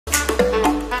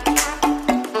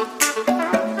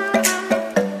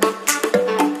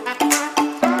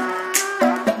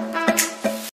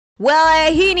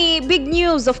Well, hii ni big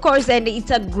news of course, and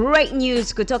it's a great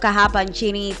news kutoka hapa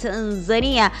nchini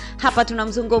Tanzania. Hapa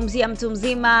tunamzungumzia mtu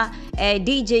mzima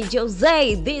DJ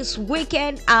Joozey. This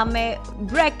weekend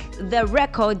break the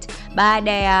record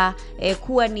baada ya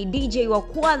kuwa ni DJ wa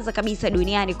kwanza kabisa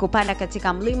duniani kupanda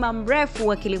katika mlima mrefu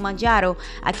wa Kilimanjaro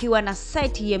akiwa na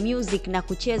set ya music na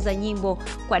kucheza nyimbo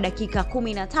kwa dakika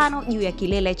 15 juu ya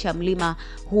kilele cha mlima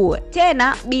huo,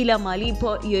 tena bila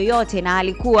malipo yoyote, na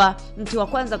alikuwa mtu wa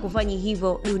kwanza kufanya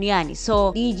hivyo duniani.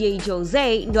 So DJ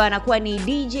Joozey ndo anakuwa ni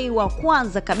DJ wa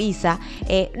kwanza kabisa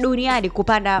duniani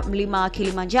kupanda mlima wa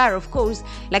Kilimanjaro of course,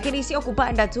 lakini sio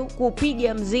kupanda tu,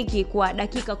 kupiga mziki kwa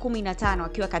dakika 15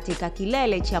 akiwa katika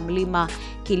kilele cha mlima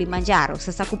Kilimanjaro.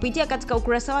 Sasa kupitia katika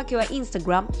ukurasa wake wa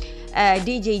Instagram,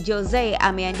 DJ Joozey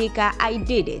ameandika, I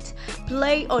did it.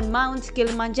 Play on Mount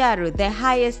Kilimanjaro, the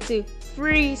highest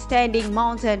freestanding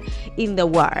mountain in the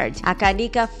world.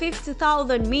 Akaandika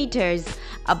 50,000 meters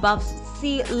above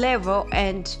sea level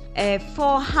and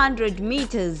 400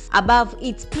 meters above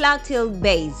its plateau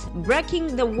base,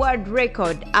 breaking the world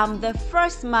record. I'm the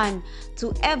first man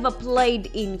to ever played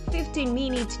in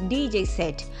 15-minute DJ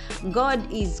set. God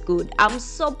is good. I'm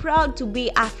so proud to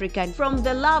be African. From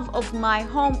the love of my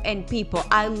home and people,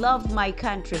 I love my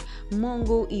country.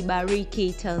 Mungu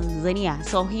ibariki Tanzania.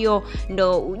 So hiyo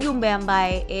ndo ujumbe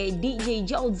ambaye DJ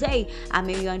Joozey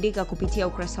ameuandika kupitia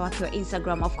ukurasa wake wa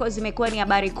Instagram. Of course imekuwa ni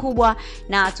habari kubwa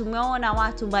na tumeona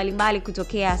watu mbalimbali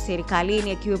kutokea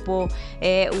serikalini, akiwepo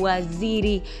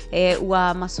waziri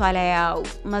wa masuala ya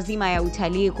mazima ya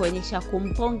utalii kuonyesha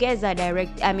kumpongeza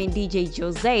DJ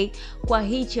Joozey kwa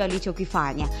hicho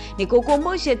alichokifanya.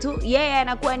 Nikukumbushe tu, yeye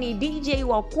anakuwa ni DJ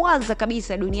wa kwanza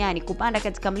kabisa duniani kupanda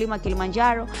katika mlima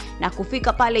Kilimanjaro na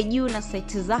kufika pale juu na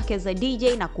set zake za DJ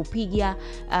na kupiga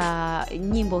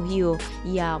nyimbo hiyo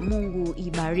ya Mungu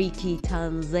ibariki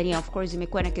Tanzania. Of course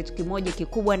imekuwa na kitu kimoja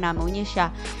kikubwa na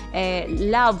ameonyesha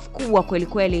love kubwa kweli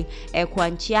kweli kwa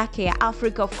nchi yake ya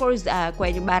Afrika, of course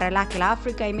kwa bara lake la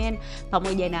Afrika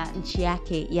pamoja na nchi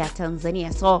yake ya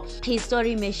Tanzania. So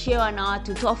history imesharewa na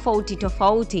watu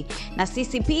tofauti na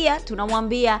sisi pia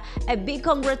tunamwambia a big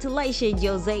congratulations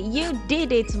Joozey, you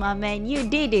did it my man, you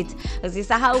did it.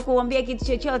 Usisahau kuambia kitu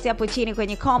chochote hapo chini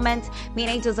kwenye comment. Mimi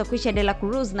naitwa Zakwisha de la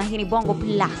Cruz na hii ni Bongo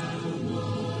Plus.